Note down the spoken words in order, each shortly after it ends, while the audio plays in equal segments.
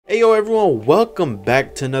Hey yo everyone, welcome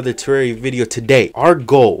back to another Terraria video. Today, our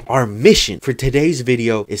goal, our mission for today's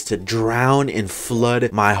video is to drown and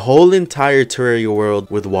flood my whole entire Terraria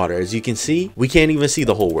world with water. As you can see, we can't even see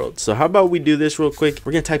the whole world. So how about we do this real quick?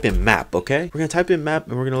 We're gonna type in map, okay? We're gonna type in map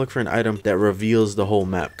and we're gonna look for an item that reveals the whole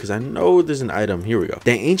map. Because I know there's an item. Here we go.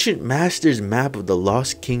 The Ancient Masters map of the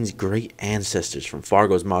Lost King's great ancestors from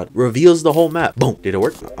Fargo's mod reveals the whole map. Boom. Did it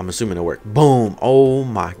work? I'm assuming it worked. Boom. Oh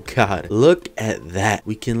my god. Look at that.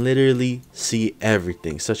 We can literally see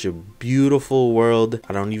everything. Such a beautiful world.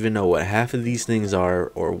 I don't even know what half of these things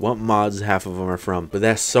are or what mods half of them are from, but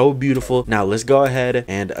that's so beautiful. Now let's go ahead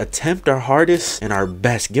and attempt our hardest and our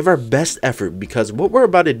best. Give our best effort, because what we're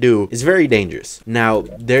about to do is very dangerous. Now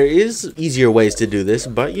there is easier ways to do this,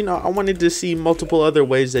 but you know, I wanted to see multiple other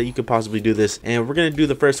ways that you could possibly do this, and we're gonna do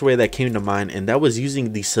the first way that came to mind, and that was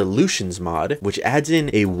using the solutions mod, which adds in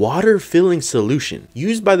a water filling solution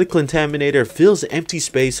used by the contaminator, fills empty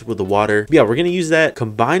space with the water. Yeah, we're gonna use that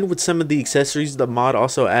combined with some of the accessories. The mod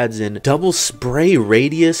also adds in double spray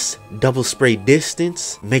radius, double spray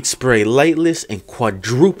distance, makes spray lightless, and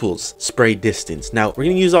quadruples spray distance. Now we're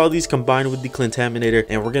gonna use all these combined with the contaminator,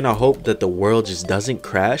 and we're gonna hope that the world just doesn't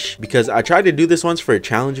crash, because I tried to do this once for a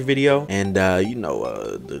challenge video, and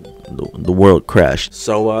the world crashed.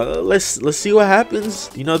 So let's see what happens.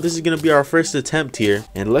 You know, this is gonna be our first attempt here,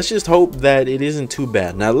 and let's just hope that it isn't too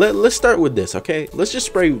bad. Now let's start with this, okay? Let's just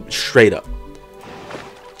spray straight up,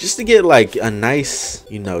 just to get like a nice,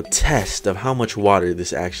 you know, test of how much water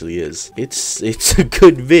this actually is. It's a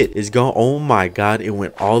good vid. It's going, oh my god, it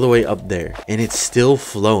went all the way up there and it's still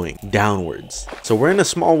flowing downwards. So we're in a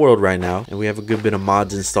small world right now, and we have a good bit of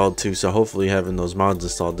mods installed too, so hopefully having those mods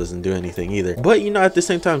installed doesn't do anything either. But you know, at the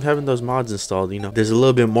same time, having those mods installed, you know, there's a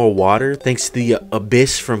little bit more water thanks to the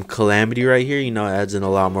abyss from Calamity right here. You know, it adds in a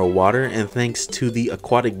lot more water, and thanks to the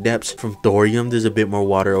aquatic depths from Thorium, there's a bit more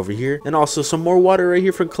water over here, and also some more water right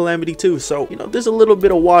here from Calamity too. So you know, there's a little bit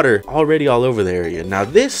of water already all over the area. Now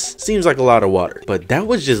this seems like a lot of water, but that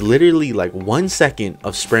was just literally like 1 second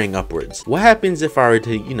of spraying upwards. What happens if I were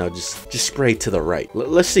to, you know, just spray to the right?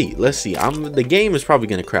 Let's see. The game is probably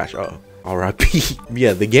gonna crash. Oh, RIP.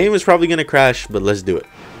 Yeah, the game is probably gonna crash, but let's do it.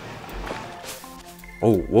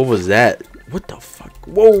 Oh, what was that? What the fuck?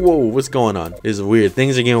 Whoa, what's going on? This is weird.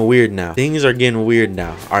 Things are getting weird now.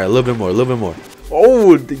 All right, a little bit more.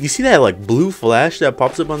 Oh, you see that like blue flash that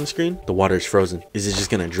pops up on the screen? The water is frozen. Is it just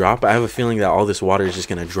gonna drop? I have a feeling that all this water is just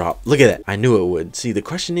gonna drop. Look at that. I knew it would. See, the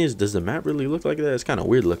question is, does the map really look like that? It's kind of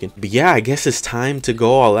weird looking. But yeah, I guess it's time to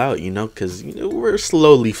go all out, you know, because you know, we're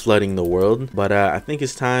slowly flooding the world. But I think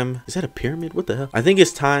it's time. Is that a pyramid? What the hell? I think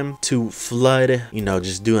it's time to flood, you know,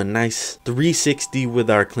 just do a nice 360 with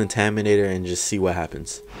our contaminator and just see what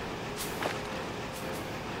happens.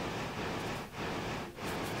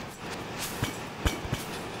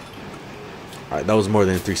 All right, that was more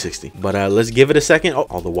than 360, but let's give it a second. Oh,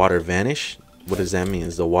 all the water vanished. What does that mean?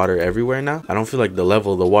 Is the water everywhere now? I don't feel like the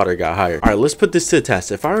level of the water got higher. All right, let's put this to the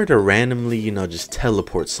test. If I were to randomly, you know, just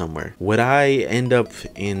teleport somewhere, would I end up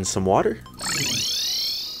in some water?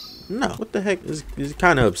 No. What the heck? Is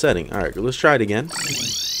kind of upsetting. All right, let's try it again.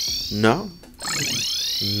 No.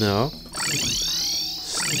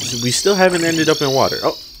 We still haven't ended up in water.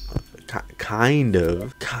 Oh. Kind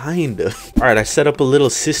of. All right, I set up a little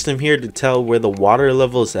system here to tell where the water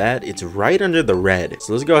level is at. It's right under the red.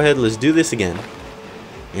 So let's go ahead, let's do this again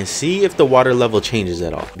and see if the water level changes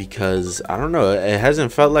at all, because I don't know, it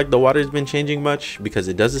hasn't felt like the water's been changing much, because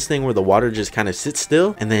it does this thing where the water just kind of sits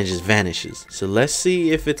still and then it just vanishes. So let's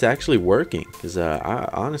see if it's actually working, because I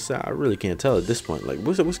honestly, I really can't tell at this point. Like,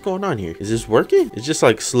 what's going on here? Is this working? It's just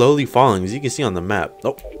like slowly falling, as you can see on the map.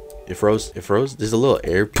 Oh, it froze. There's a little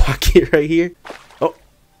air pocket right here. Oh,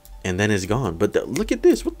 and then it's gone. But look at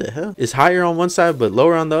this. What the hell? It's higher on one side but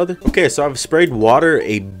lower on the other. Okay, so I've sprayed water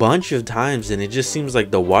a bunch of times, and it just seems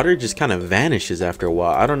like the water just kind of vanishes after a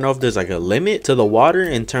while. I don't know if there's like a limit to the water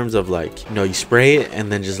in terms of, like, you know, you spray it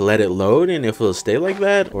and then just let it load and if it'll stay like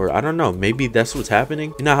that, or I don't know, maybe that's what's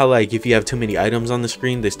happening. You know how like if you have too many items on the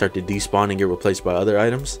screen, they start to despawn and get replaced by other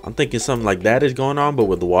items? I'm thinking something like that is going on, but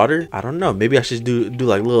with the water. I don't know, maybe I should do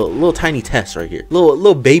like little tiny tests right here,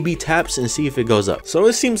 little baby taps, and see if it goes up. So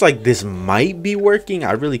it seems like this might be working.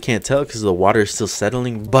 I really can't tell because the water is still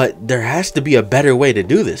settling, but there has to be a better way to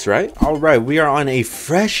do this, right? All right, we are on a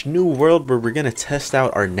fresh new world where we're gonna test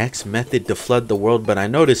out our next method to flood the world. But I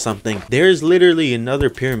noticed something. There's literally another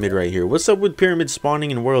pyramid right here. What's up with pyramids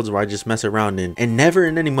spawning in worlds where I just mess around in and never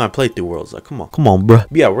in any of my playthrough worlds? Like, come on bruh.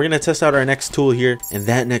 Yeah, we're gonna test out our next tool here, and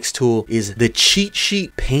that next tool is the cheat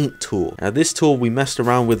sheet paint tool. Now this tool we messed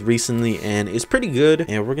around with recently and it's pretty good,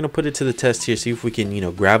 and we're gonna put it to the test here, see if we can, you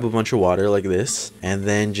know, grab grab a bunch of water like this, and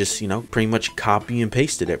then just, you know, pretty much copy and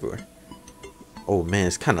paste it everywhere. Oh man,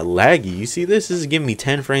 it's kind of laggy. You see this? This is giving me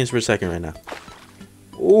 10 frames per second right now.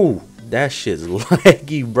 Ooh, that shit's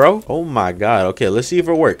laggy, bro. Oh my god. Okay, let's see if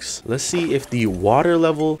it works. Let's see if the water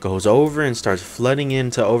level goes over and starts flooding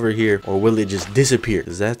into over here, or will it just disappear?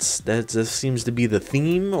 That seems to be the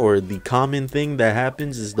theme, or the common thing that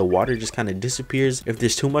happens is the water just kind of disappears if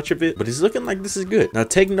there's too much of it. But it's looking like this is good. Now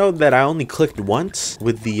take note that I only clicked once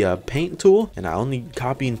with the paint tool, and I only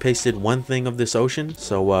copy and pasted one thing of this ocean.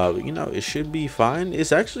 So you know, it should be fine.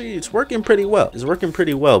 It's working pretty well. It's working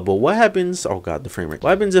pretty well. But what happens? Oh god, the frame rate. What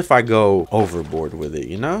happens if I go overboard with it,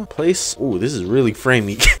 you know? Place, ooh, this is really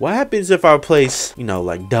framey. What happens if I place, you know,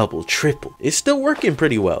 like double, triple? It's still working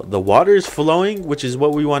pretty well. The water is flowing, which is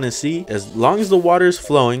what we want to see. As long as the water is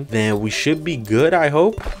flowing, then we should be good, I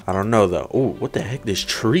hope. I don't know though. Oh, what the heck? There's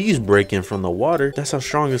trees breaking from the water. That's how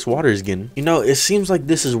strong this water is getting. You know, it seems like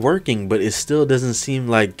this is working, but it still doesn't seem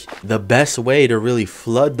like the best way to really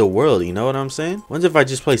flood the world. You know what I'm saying? What if I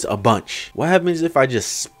just place a bunch? What happens if I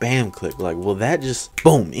just spam click? Like, will that just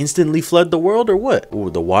boom instantly flood the world or what? Oh,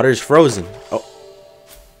 the water's frozen. Oh,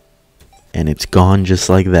 and it's gone just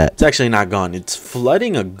like that. It's actually not gone. It's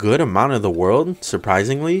flooding a good amount of the world,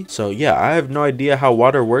 surprisingly. So yeah, I have no idea how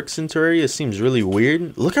water works in Terraria. It seems really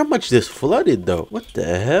weird. Look how much this flooded though. What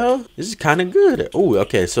the hell? This is kind of good. Oh,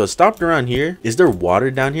 okay, so it stopped around here. Is there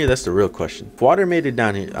water down here? That's the real question. If water made it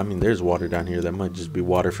down here, I mean, there's water down here. That might just be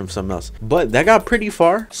water from something else, but that got pretty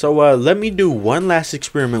far. So let me do one last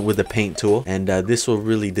experiment with the paint tool, and this will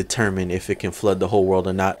really determine if it can flood the whole world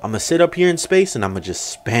or not. I'm gonna sit up here in space and I'm gonna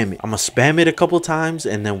just spam it. I'm gonna spam it a couple times,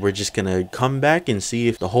 and then we're just gonna come back and see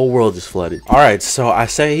if the whole world is flooded. All right, so I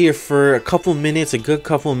sat here for a couple minutes, a good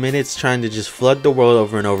couple minutes, trying to just flood the world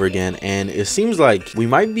over and over again, and it seems like we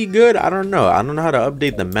might be good. I don't know how to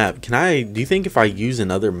update the map. Do you think if I use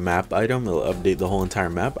another map item it'll update the whole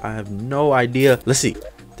entire map? I have no idea. Let's see.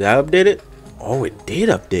 Did I update it? Oh, it did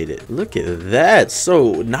update it. Look at that.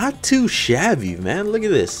 So not too shabby, man. Look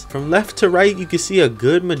at this. From left to right, you can see a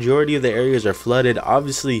good majority of the areas are flooded.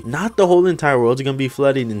 Obviously, not the whole entire world is going to be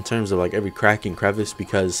flooded in terms of like every crack and crevice,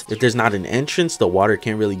 because if there's not an entrance, the water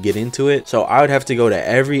can't really get into it. So I would have to go to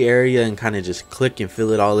every area and kind of just click and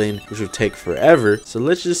fill it all in, which would take forever. So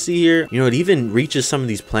let's just see here. You know, it even reaches some of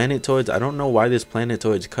these planetoids. I don't know why this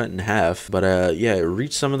planetoid's cut in half, but yeah, it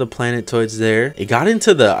reached some of the planetoids there. It got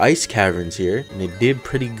into the ice caverns here, and it did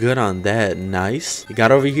pretty good on that. Nice. It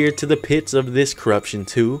got over here to the pits of this corruption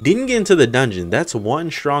too. Didn't get into the dungeon. That's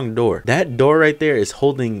one strong door. That door right there is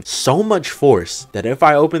holding so much force that if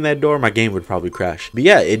I open that door, my game would probably crash. But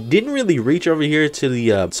yeah, it didn't really reach over here to the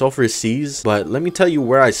sulfurous seas, but let me tell you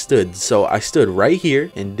where I stood. So I stood right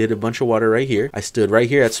here and did a bunch of water right here. I stood right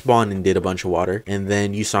here at spawn and did a bunch of water, and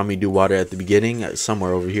then you saw me do water at the beginning.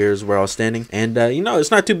 Somewhere over here is where I was standing, and you know,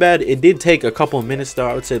 it's not too bad. It did take a couple of minutes though.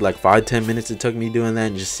 I would say like 5-10 minutes it took me doing that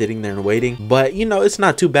and just sitting there and waiting, but you know, it's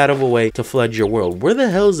not too bad of a way to flood your world. Where the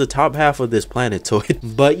hell is the top half of this planetoid?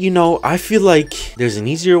 But you know, I feel like there's an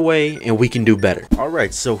easier way and we can do better. All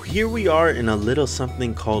right, so here we are in a little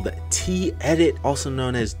something called T-Edit, also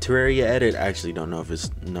known as Terraria Edit. I actually don't know if it's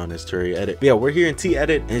known as Terraria Edit, but yeah, we're here in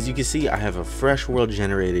T-Edit. As you can see, I have a fresh world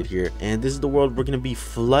generated here, and this is the world we're going to be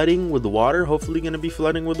flooding with water. Hopefully going to be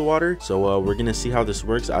flooding with water. So we're going to see how this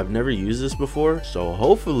works. I've never used this before, so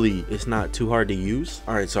hopefully it's not too hard to use.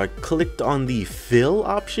 All right, so I clicked on the fill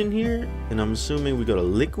option here, and I'm assuming we go to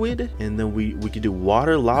liquid, and then we could do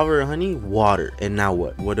water, lava, or honey. Water. And now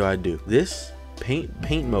what do I do? This paint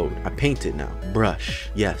mode. I paint it now. Brush.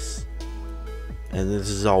 Yes. And this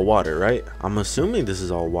is all water, right? I'm assuming this is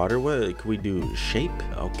all water. What can we do? Shape.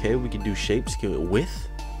 Okay, we can do shapes. Width.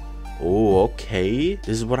 Oh, okay.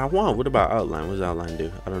 This is what I want. What about outline? What does outline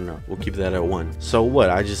do? I don't know. We'll keep that at 1. So what?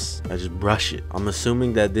 I just brush it. I'm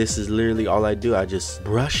assuming that this is literally all I do. I just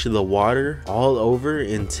brush the water all over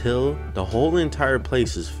until the whole entire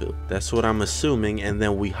place is filled. That's what I'm assuming. And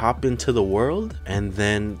then we hop into the world, and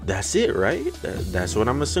then that's it, right? That's what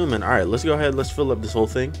I'm assuming. All right, let's go ahead. Let's fill up this whole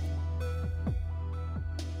thing.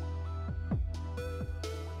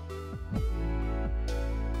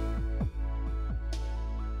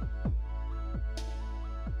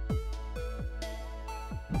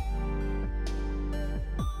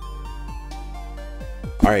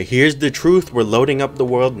 All right, here's the truth. We're loading up the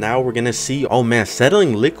world now. We're gonna see. Oh man,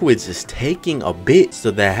 settling liquids is taking a bit,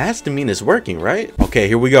 so that has to mean it's working, right? Okay,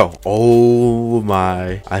 here we go. Oh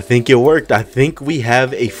my, I think it worked. I think we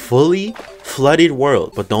have a fully flooded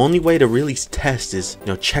world. But the only way to really test is, you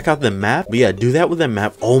know, check out the map. But yeah, do that with a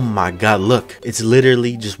map. Oh my god, look, it's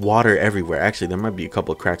literally just water everywhere. Actually, there might be a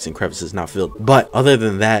couple of cracks and crevices not filled, but other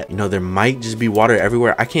than that, you know, there might just be water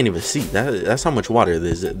everywhere. I can't even see that. That's how much water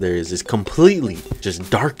there is. It's completely just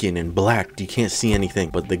darkened and black. You can't see anything.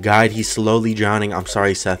 But the guide, he's slowly drowning. I'm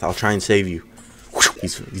sorry, Seth, I'll try and save you.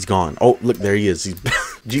 He's gone. Oh, look, there he is. He's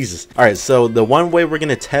Jesus. All right, so the one way we're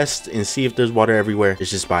gonna test and see if there's water everywhere is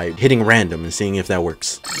just by hitting random and seeing if that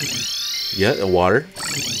works. Yeah, the water.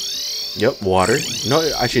 Yep, water. You know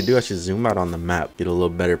what I should do? I should zoom out on the map, get a little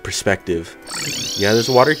better perspective. Yeah, there's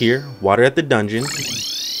water here. Water at the dungeon.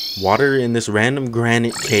 Water in this random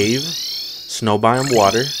granite cave. Snow biome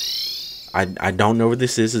water. I don't know what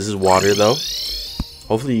this is. This is water though.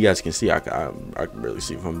 Hopefully you guys can see. I can barely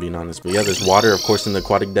see if I'm being honest. But yeah, there's water, of course, in the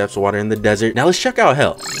aquatic depths, water in the desert. Now let's check out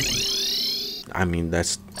hell. I mean,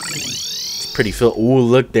 it's pretty filled. Ooh,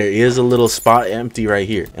 look, there is a little spot empty right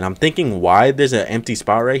here. And I'm thinking why there's an empty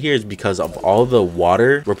spot right here is because of all the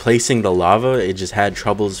water replacing the lava. It just had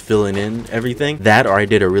troubles filling in everything. That, or I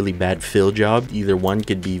did a really bad fill job. Either one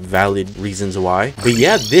could be valid reasons why. But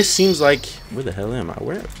yeah, this seems like, where the hell am I?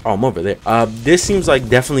 Where? Oh, I'm over there. This seems like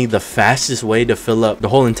definitely the fastest way to fill up the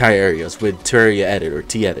whole entire areas with Terraria edit or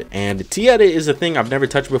T-edit. And T-edit is a thing I've never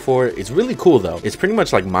touched before. It's really cool though. It's pretty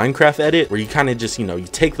much like Minecraft edit, where you kind of just, you know, you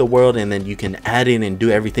take the world and then you can add in and do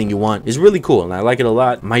everything you want. It's really cool and I like it a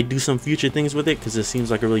lot. Might do some future things with it because it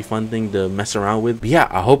seems like a really fun thing to mess around with. But yeah,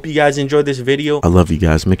 I hope you guys enjoyed this video. I love you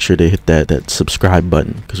guys. Make sure to hit that subscribe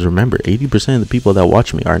button, because remember, 80% of the people that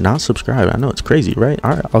watch me are not subscribed. I know, it's crazy, right?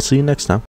 All right, I'll see you next time.